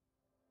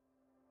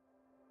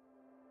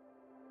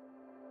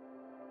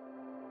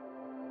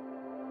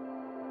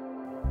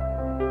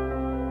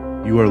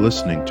You are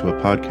listening to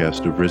a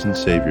podcast of Risen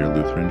Savior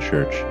Lutheran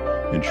Church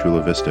in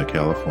Chula Vista,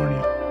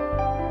 California.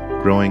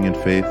 Growing in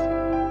faith,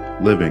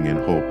 living in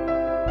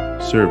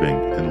hope, serving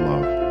in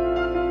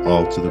love,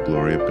 all to the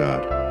glory of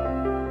God.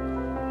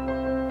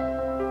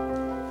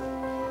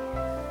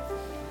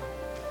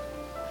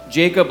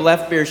 Jacob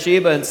left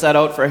Beersheba and set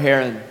out for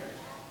Haran.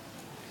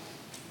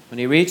 When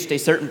he reached a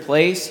certain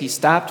place, he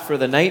stopped for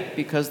the night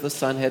because the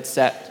sun had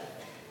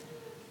set.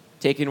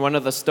 Taking one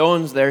of the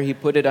stones there, he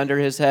put it under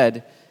his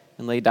head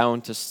and lay down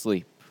to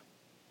sleep.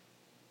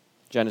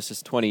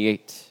 Genesis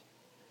 28.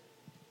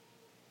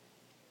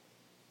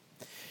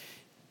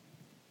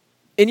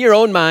 In your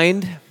own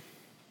mind,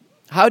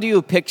 how do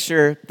you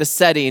picture the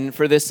setting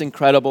for this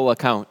incredible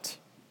account?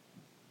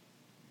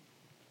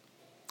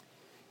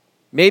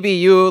 Maybe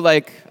you,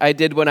 like I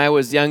did when I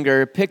was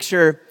younger,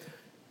 picture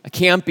a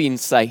camping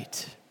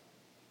site.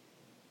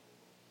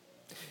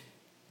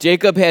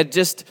 Jacob had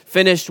just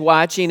finished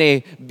watching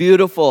a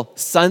beautiful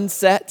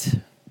sunset.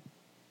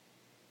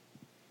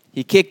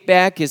 He kicked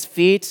back his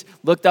feet,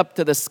 looked up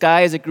to the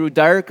sky as it grew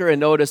darker, and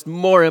noticed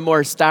more and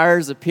more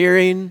stars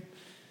appearing.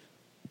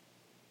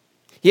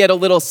 He had a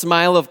little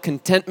smile of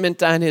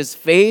contentment on his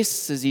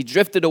face as he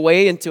drifted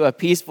away into a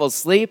peaceful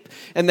sleep,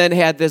 and then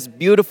had this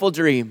beautiful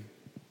dream.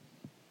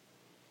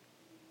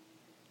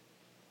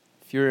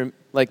 If you're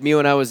like me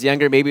when I was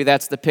younger, maybe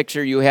that's the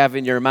picture you have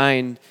in your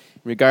mind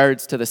in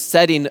regards to the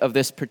setting of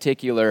this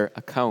particular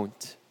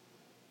account.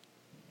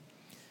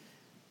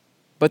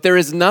 But there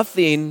is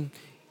nothing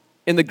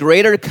in the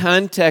greater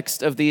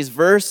context of these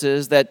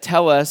verses that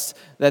tell us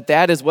that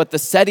that is what the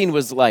setting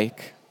was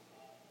like.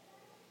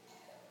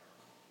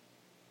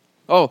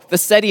 Oh, the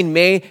setting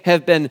may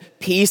have been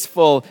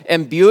peaceful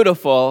and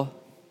beautiful,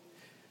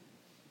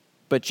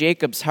 but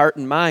Jacob's heart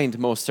and mind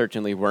most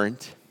certainly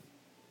weren't.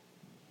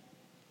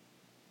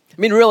 I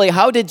mean, really,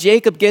 how did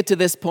Jacob get to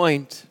this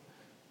point?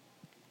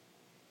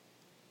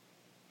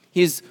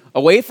 He's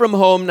away from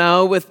home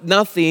now with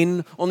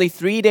nothing, only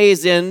 3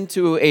 days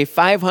into a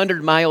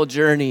 500-mile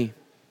journey.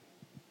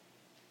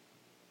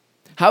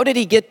 How did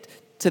he get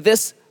to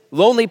this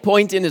lonely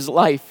point in his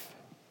life?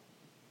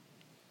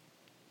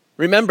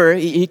 Remember,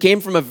 he came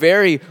from a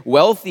very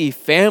wealthy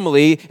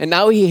family, and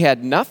now he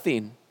had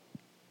nothing.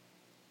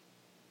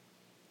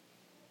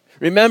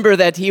 Remember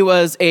that he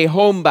was a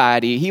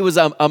homebody. He was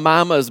a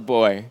mama's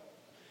boy.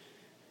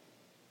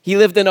 He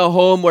lived in a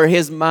home where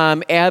his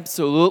mom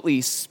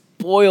absolutely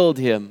spoiled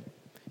him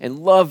and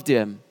loved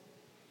him.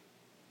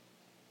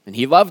 And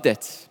he loved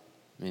it.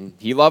 And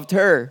he loved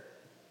her.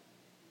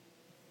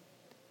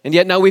 And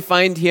yet now we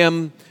find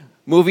him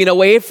moving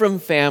away from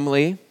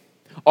family,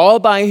 all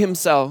by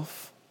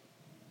himself.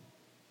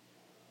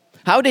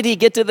 How did he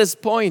get to this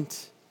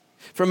point?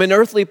 From an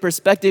earthly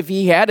perspective,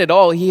 he had it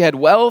all. He had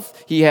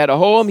wealth, he had a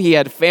home, he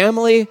had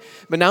family,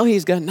 but now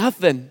he's got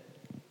nothing.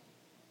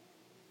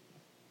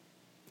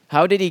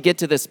 How did he get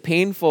to this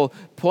painful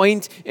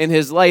point in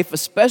his life,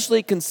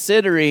 especially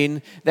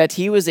considering that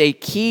he was a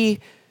key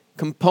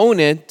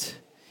component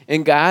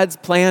in God's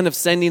plan of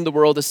sending the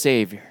world a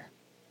Savior?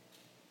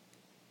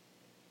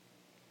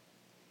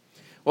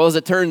 Well, as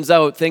it turns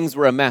out, things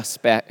were a mess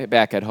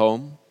back at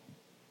home.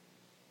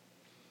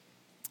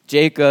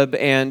 Jacob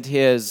and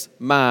his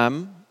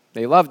mom,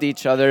 they loved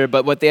each other,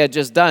 but what they had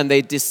just done,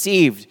 they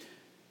deceived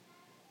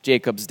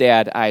Jacob's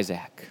dad,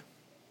 Isaac.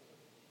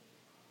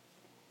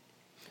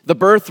 The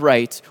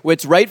birthright,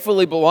 which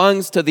rightfully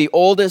belongs to the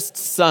oldest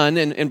son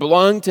and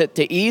belonged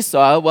to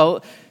Esau,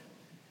 well,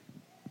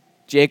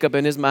 Jacob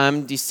and his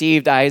mom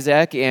deceived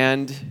Isaac,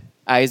 and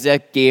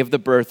Isaac gave the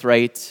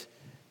birthright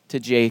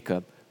to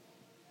Jacob.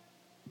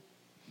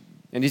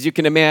 And as you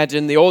can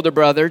imagine, the older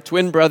brother,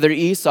 twin brother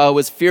Esau,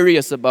 was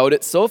furious about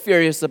it, so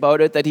furious about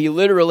it that he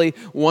literally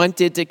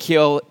wanted to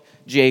kill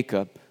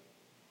Jacob.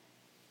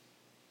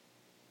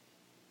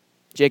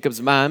 Jacob's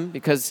mom,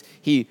 because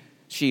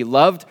she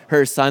loved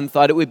her son,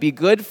 thought it would be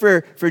good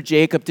for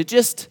Jacob to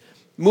just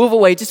move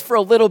away just for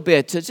a little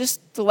bit,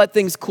 to let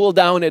things cool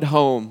down at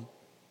home.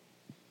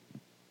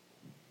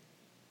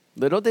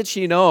 Little did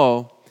she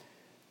know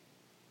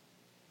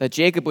that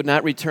Jacob would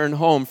not return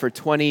home for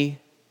 20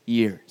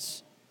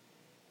 years.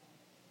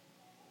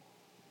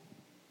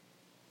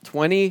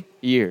 20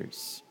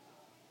 years.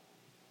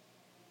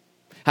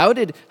 How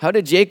did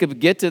Jacob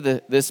get to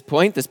this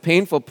point, this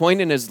painful point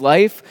in his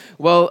life?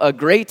 Well, a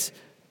great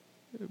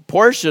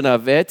portion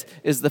of it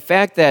is the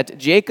fact that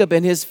Jacob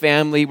and his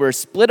family were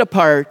split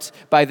apart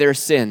by their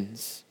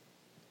sins.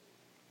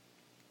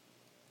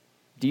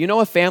 Do you know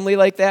a family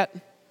like that?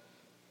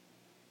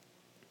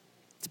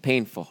 It's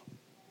painful.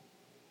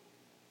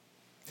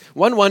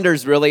 One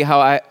wonders really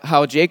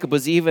how Jacob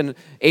was even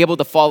able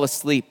to fall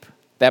asleep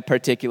that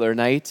particular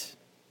night.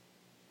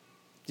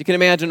 You can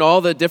imagine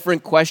all the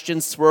different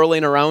questions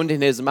swirling around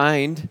in his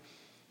mind.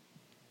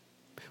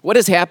 What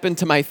has happened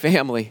to my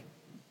family?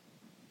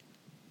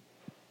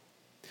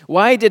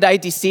 Why did I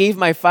deceive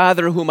my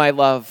father whom I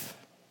love?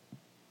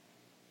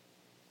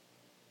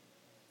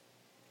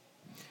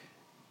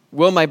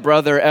 Will my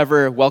brother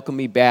ever welcome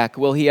me back?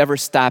 Will he ever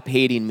stop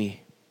hating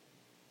me?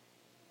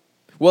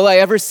 Will I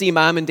ever see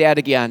mom and dad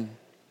again?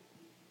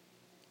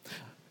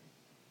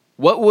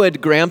 What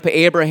would Grandpa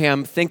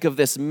Abraham think of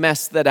this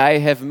mess that I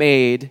have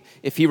made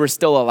if he were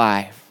still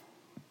alive?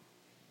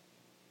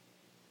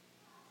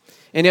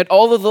 And yet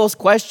all of those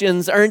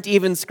questions aren't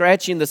even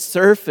scratching the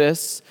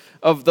surface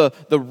of the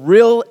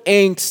real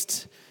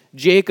angst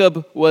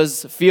Jacob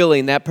was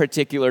feeling that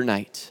particular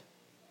night.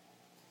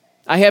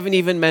 I haven't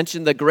even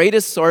mentioned the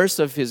greatest source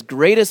of his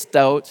greatest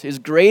doubt, his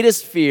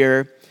greatest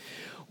fear.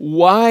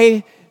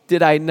 Why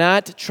did I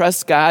not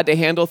trust God to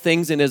handle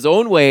things in his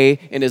own way,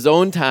 in his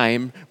own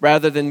time,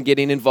 rather than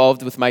getting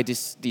involved with my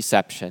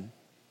deception?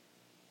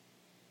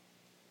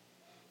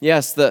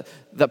 Yes, the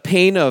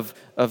pain of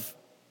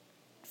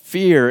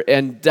fear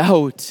and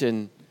doubt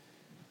and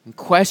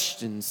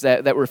questions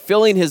that were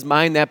filling his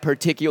mind that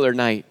particular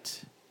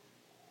night.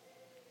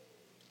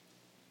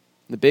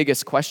 The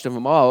biggest question of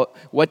them all,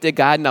 what did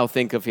God now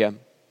think of him?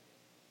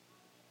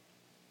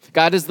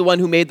 God is the one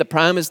who made the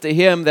promise to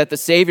him that the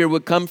Savior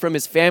would come from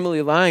his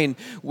family line.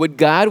 Would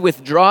God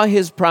withdraw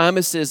his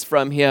promises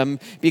from him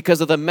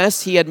because of the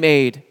mess he had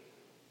made?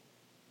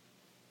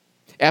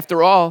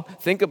 After all,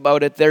 think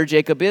about it, there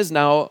Jacob is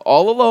now,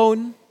 all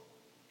alone,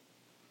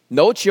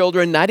 no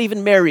children, not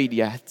even married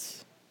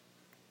yet.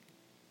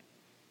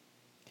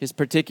 His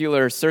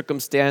particular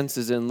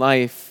circumstances in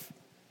life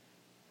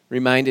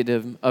reminded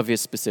him of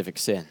his specific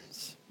sins.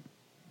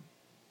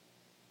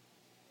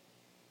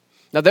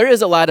 Now, there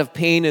is a lot of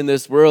pain in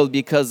this world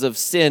because of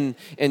sin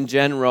in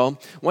general.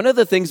 One of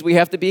the things we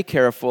have to be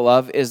careful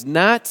of is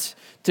not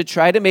to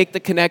try to make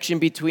the connection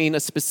between a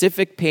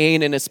specific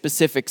pain and a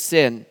specific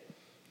sin.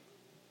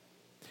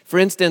 For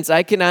instance,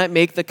 I cannot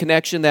make the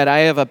connection that I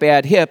have a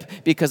bad hip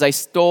because I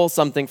stole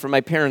something from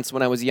my parents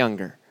when I was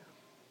younger.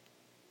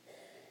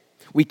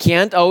 We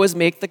can't always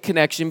make the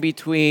connection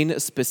between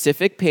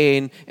specific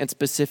pain and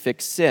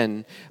specific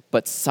sin,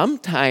 but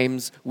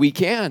sometimes we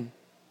can.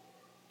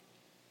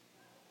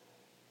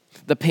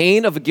 The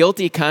pain of a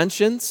guilty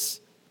conscience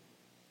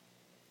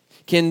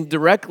can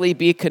directly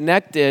be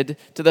connected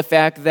to the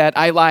fact that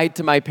I lied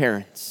to my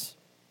parents.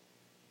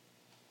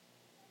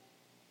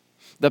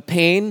 The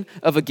pain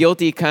of a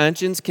guilty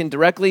conscience can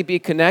directly be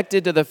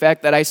connected to the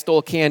fact that I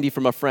stole candy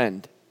from a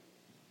friend.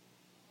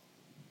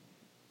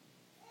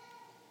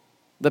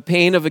 The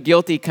pain of a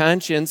guilty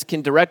conscience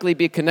can directly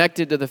be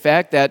connected to the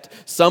fact that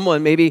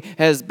someone maybe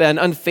has been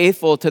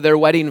unfaithful to their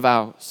wedding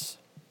vows.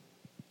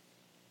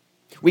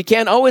 We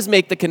can't always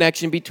make the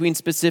connection between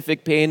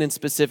specific pain and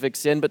specific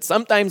sin, but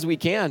sometimes we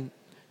can.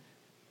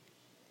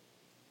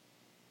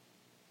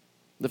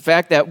 The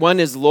fact that one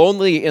is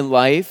lonely in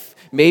life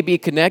may be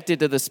connected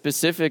to the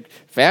specific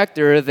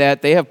factor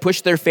that they have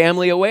pushed their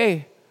family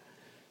away.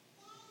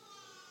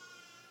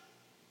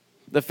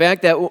 The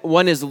fact that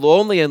one is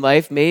lonely in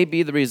life may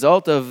be the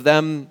result of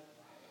them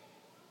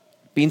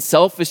being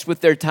selfish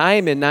with their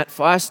time and not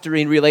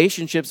fostering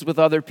relationships with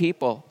other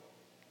people.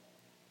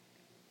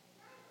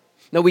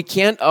 Now, we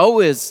can't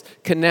always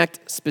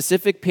connect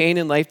specific pain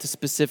in life to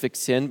specific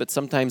sin, but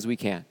sometimes we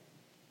can.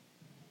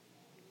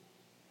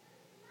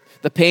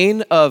 The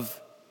pain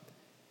of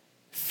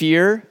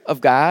fear of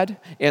God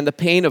and the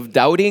pain of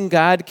doubting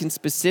God can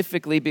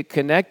specifically be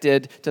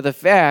connected to the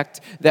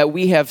fact that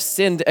we have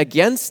sinned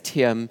against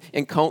him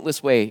in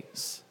countless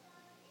ways.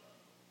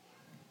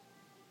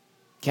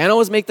 Can't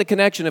always make the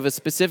connection of a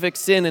specific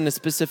sin and a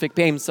specific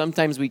pain.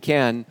 Sometimes we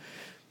can.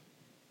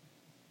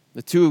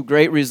 The two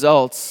great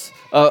results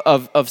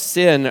of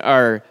sin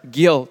are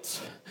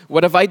guilt.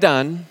 What have I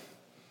done?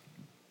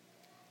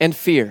 And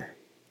fear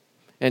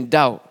and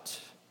doubt.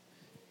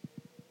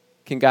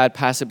 Can God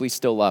possibly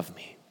still love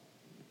me?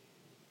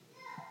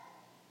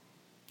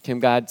 Can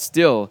God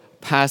still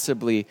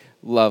possibly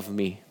love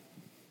me?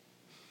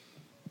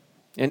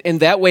 And in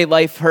that way,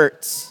 life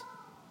hurts.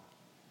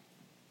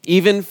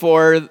 Even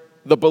for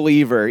the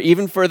believer,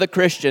 even for the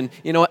Christian,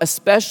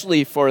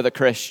 especially for the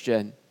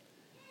Christian.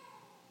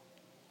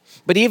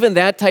 But even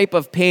that type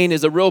of pain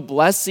is a real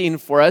blessing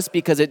for us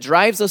because it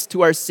drives us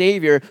to our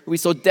Savior who we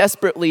so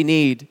desperately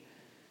need.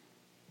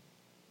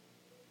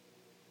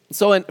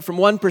 So from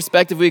one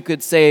perspective, we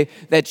could say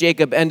that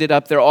Jacob ended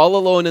up there all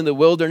alone in the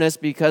wilderness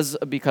because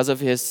of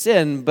his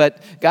sin,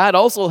 but God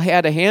also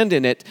had a hand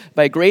in it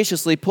by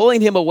graciously pulling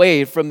him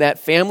away from that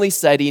family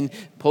setting,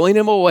 pulling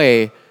him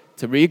away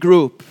to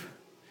regroup,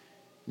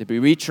 to be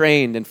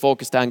retrained and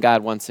focused on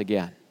God once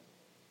again.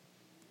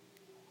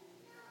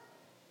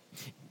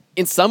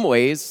 In some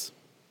ways,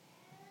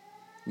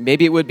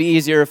 maybe it would be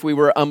easier if we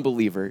were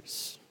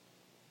unbelievers,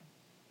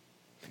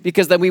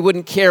 because then we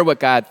wouldn't care what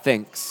God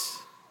thinks.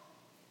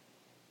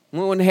 We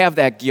wouldn't have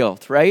that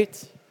guilt,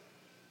 right?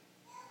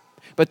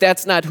 But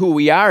that's not who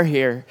we are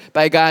here.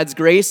 By God's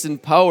grace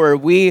and power,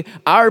 we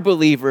are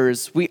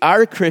believers. We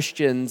are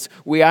Christians.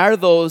 We are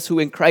those who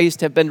in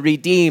Christ have been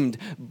redeemed,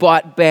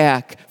 bought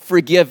back,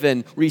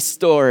 forgiven,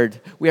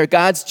 restored. We are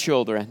God's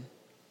children.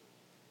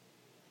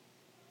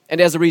 And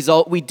as a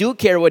result, we do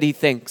care what he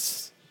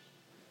thinks.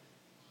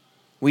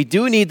 We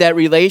do need that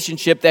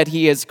relationship that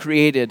he has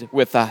created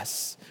with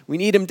us. We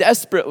need him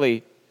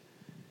desperately.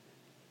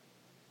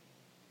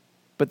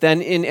 But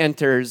then in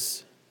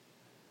enters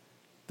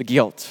the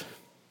guilt.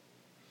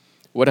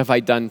 What have I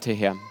done to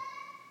him?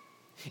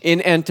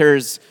 In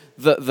enters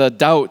the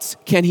doubts.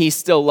 Can he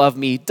still love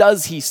me?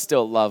 Does he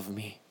still love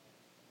me?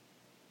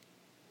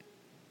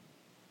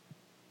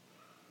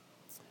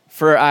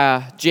 For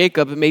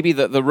Jacob, maybe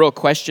the real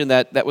question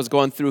that was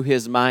going through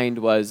his mind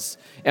was,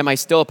 am I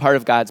still a part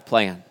of God's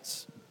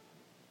plans?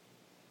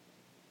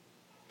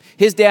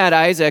 His dad,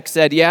 Isaac,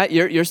 said, yeah,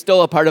 you're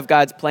still a part of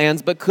God's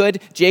plans, but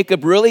could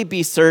Jacob really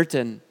be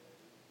certain?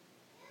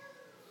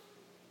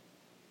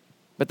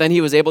 But then he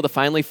was able to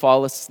finally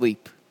fall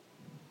asleep.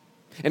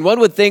 And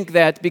one would think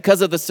that because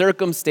of the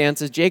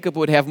circumstances, Jacob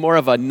would have more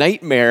of a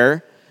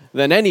nightmare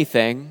than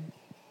anything.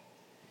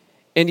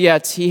 And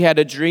yet he had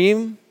a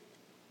dream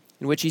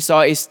in which he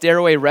saw a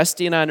stairway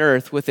resting on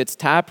earth with its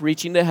top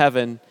reaching to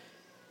heaven,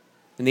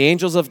 and the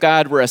angels of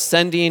God were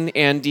ascending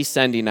and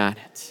descending on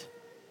it.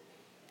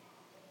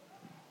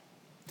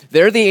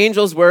 There the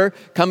angels were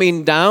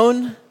coming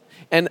down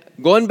and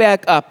going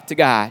back up to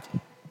God.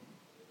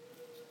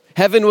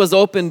 Heaven was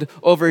opened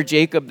over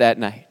Jacob that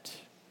night.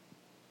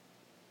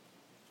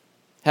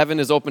 Heaven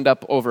is opened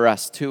up over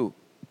us too.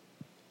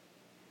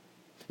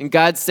 And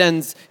God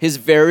sends his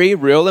very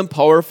real and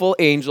powerful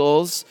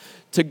angels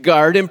to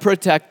guard and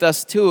protect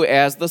us too,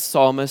 as the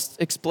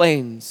psalmist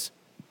explains.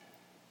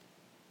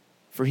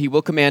 For he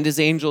will command his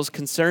angels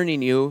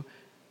concerning you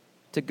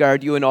to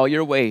guard you in all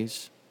your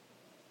ways.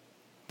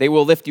 They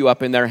will lift you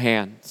up in their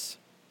hands.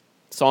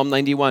 Psalm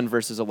 91,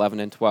 verses 11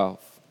 and 12.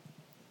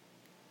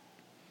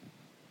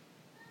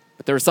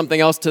 But there was something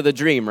else to the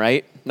dream,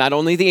 right? Not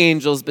only the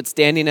angels, but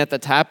standing at the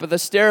top of the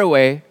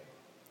stairway,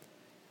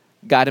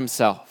 God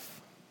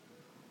himself.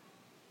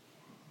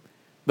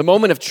 The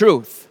moment of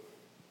truth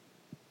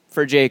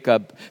for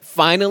Jacob.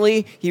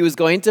 Finally, he was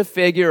going to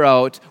figure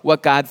out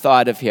what God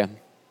thought of him.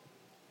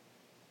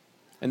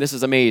 And this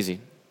is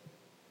amazing.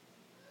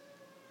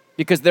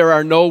 Because there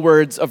are no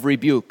words of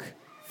rebuke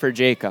for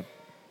Jacob.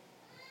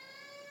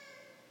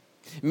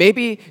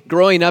 Maybe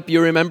growing up, you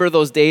remember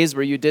those days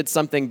where you did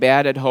something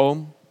bad at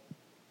home?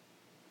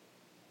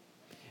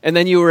 And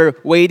then you were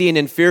waiting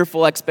in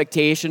fearful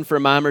expectation for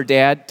mom or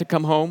dad to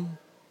come home?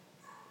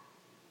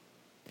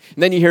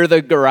 And then you hear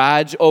the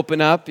garage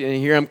open up, and you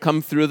hear them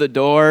come through the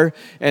door,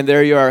 and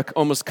there you are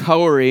almost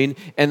cowering,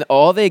 and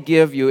all they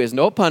give you is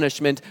no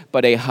punishment,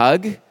 but a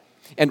hug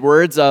and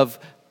words of,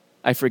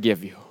 I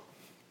forgive you.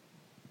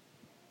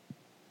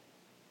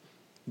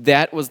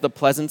 That was the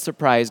pleasant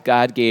surprise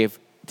God gave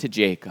to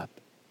Jacob.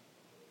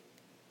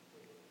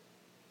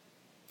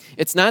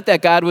 It's not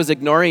that God was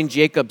ignoring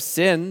Jacob's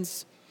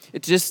sins.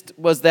 It just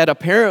was that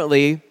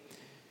apparently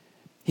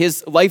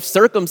his life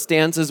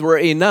circumstances were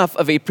enough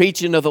of a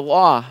preaching of the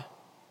law.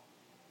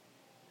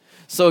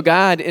 So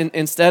God,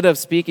 instead of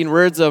speaking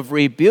words of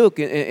rebuke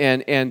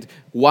and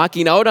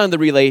walking out on the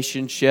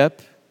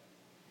relationship,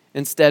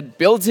 instead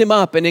builds him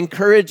up and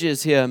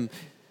encourages him,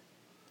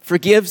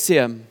 forgives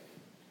him,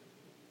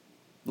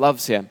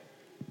 loves him.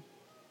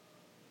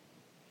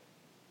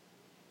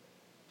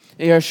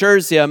 He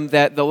assures him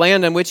that the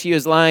land on which he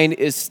is lying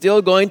is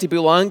still going to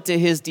belong to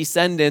his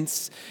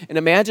descendants. And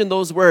imagine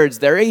those words.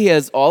 There he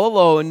is, all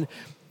alone,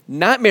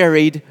 not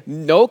married,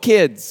 no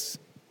kids.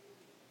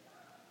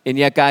 And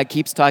yet God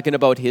keeps talking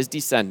about his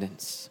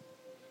descendants.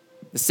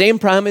 The same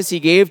promise he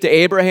gave to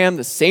Abraham,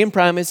 the same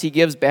promise he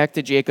gives back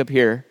to Jacob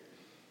here.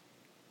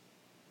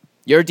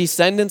 Your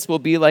descendants will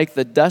be like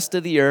the dust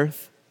of the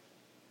earth,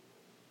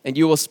 and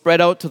you will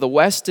spread out to the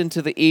west and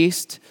to the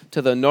east,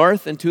 to the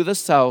north and to the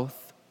south.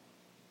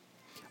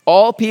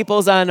 All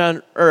peoples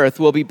on earth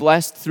will be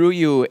blessed through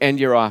you and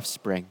your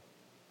offspring.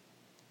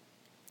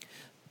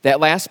 That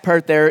last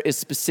part there is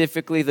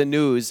specifically the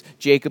news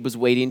Jacob was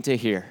waiting to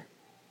hear.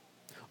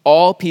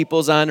 All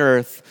peoples on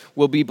earth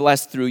will be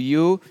blessed through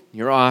you and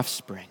your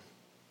offspring.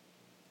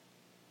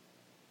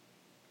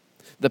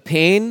 The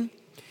pain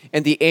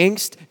and the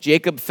angst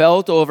Jacob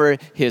felt over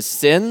his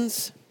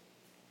sins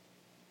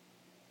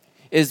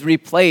is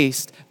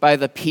replaced by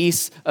the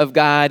peace of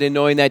God and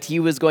knowing that he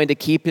was going to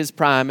keep his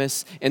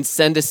promise and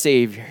send a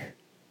Savior.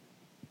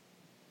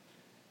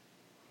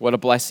 What a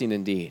blessing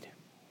indeed.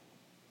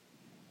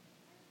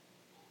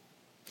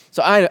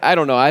 So I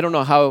don't know. I don't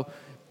know how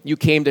you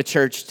came to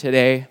church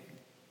today.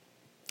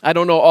 I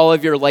don't know all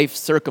of your life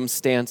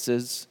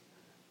circumstances.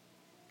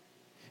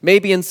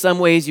 Maybe in some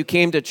ways you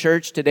came to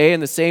church today in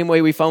the same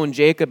way we found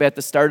Jacob at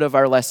the start of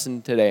our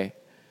lesson today.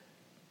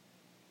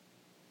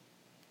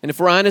 And if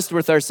we're honest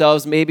with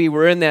ourselves, maybe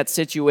we're in that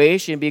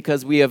situation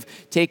because we have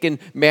taken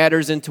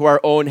matters into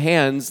our own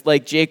hands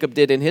like Jacob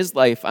did in his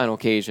life on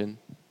occasion.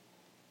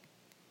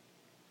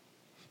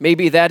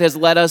 Maybe that has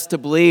led us to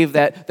believe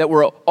that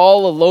we're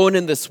all alone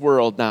in this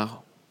world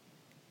now.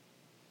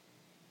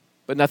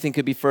 But nothing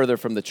could be further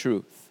from the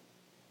truth.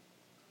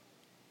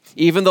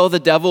 Even though the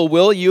devil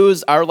will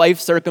use our life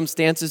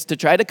circumstances to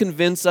try to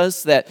convince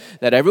us that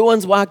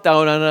everyone's walked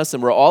out on us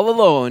and we're all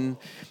alone,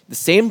 the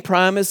same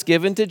promise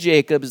given to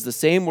Jacob is the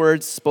same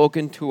words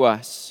spoken to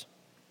us.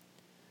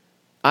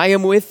 I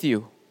am with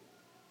you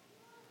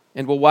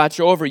and will watch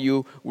over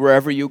you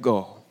wherever you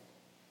go.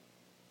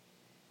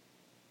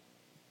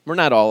 We're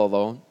not all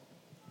alone.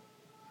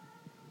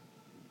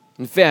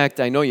 In fact,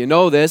 I know you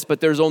know this,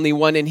 but there's only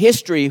one in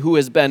history who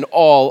has been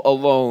all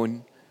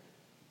alone.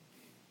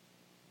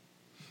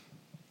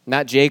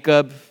 Not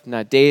Jacob,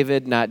 not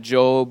David, not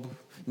Job,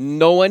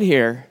 no one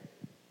here.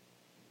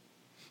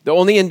 The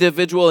only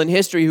individual in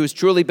history who's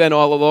truly been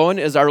all alone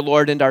is our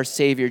Lord and our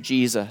Savior,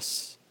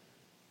 Jesus.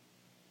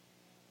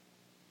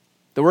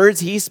 The words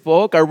he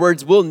spoke are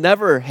words we'll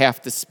never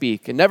have to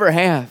speak and never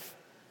have.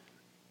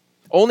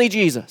 Only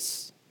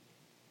Jesus.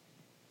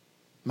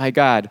 My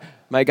God,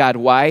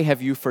 why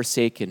have you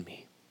forsaken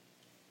me?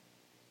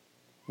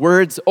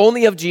 Words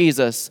only of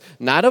Jesus,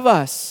 not of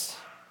us,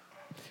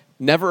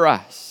 never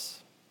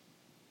us,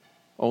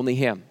 only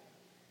him.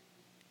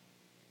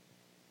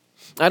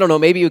 I don't know,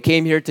 maybe you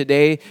came here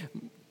today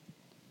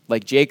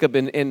like Jacob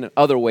in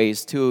other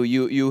ways too.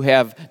 You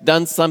have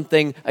done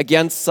something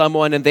against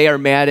someone and they are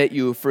mad at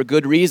you for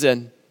good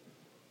reason.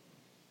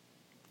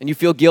 And you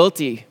feel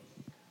guilty.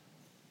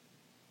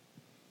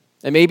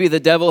 And maybe the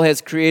devil has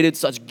created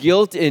such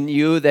guilt in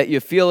you that you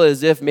feel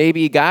as if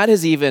maybe God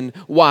has even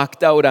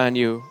walked out on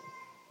you.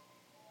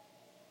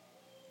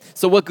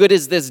 So what good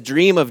is this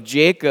dream of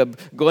Jacob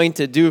going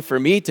to do for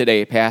me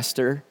today,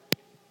 Pastor?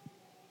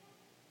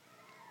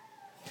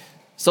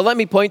 So let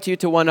me point you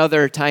to one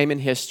other time in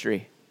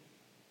history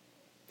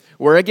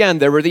where again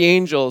there were the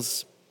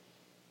angels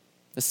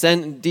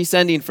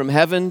descending from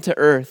heaven to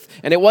earth.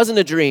 And it wasn't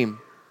a dream.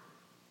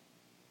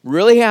 It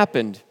really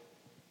happened.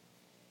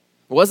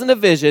 It wasn't a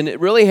vision. It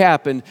really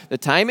happened. The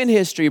time in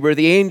history where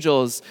the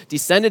angels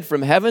descended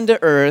from heaven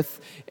to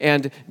earth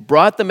and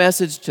brought the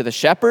message to the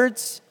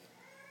shepherds,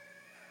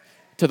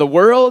 to the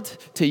world,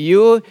 to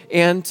you,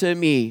 and to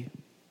me.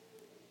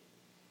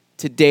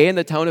 Today in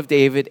the town of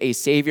David, a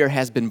Savior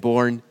has been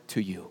born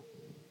to you.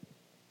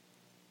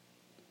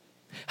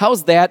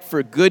 How's that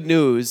for good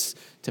news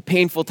to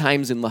painful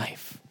times in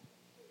life?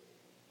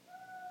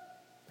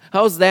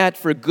 How's that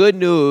for good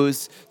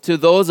news to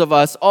those of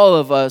us, all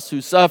of us,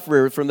 who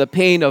suffer from the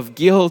pain of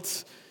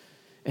guilt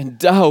and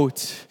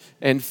doubt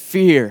and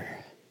fear?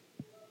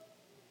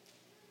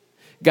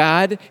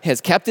 God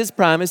has kept his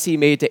promise he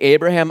made to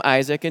Abraham,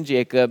 Isaac, and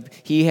Jacob.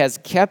 He has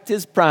kept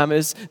his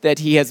promise that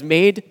he has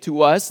made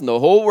to us and the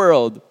whole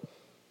world,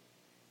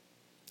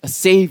 a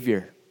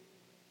Savior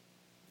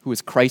who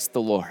is Christ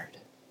the Lord.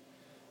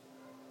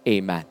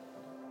 Amen.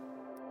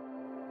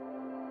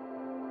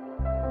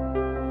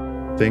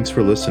 Thanks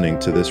for listening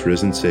to this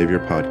Risen Savior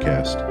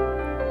podcast.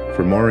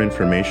 For more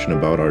information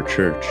about our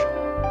church,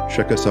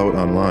 check us out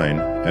online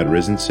at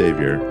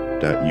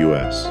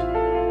risensavior.us.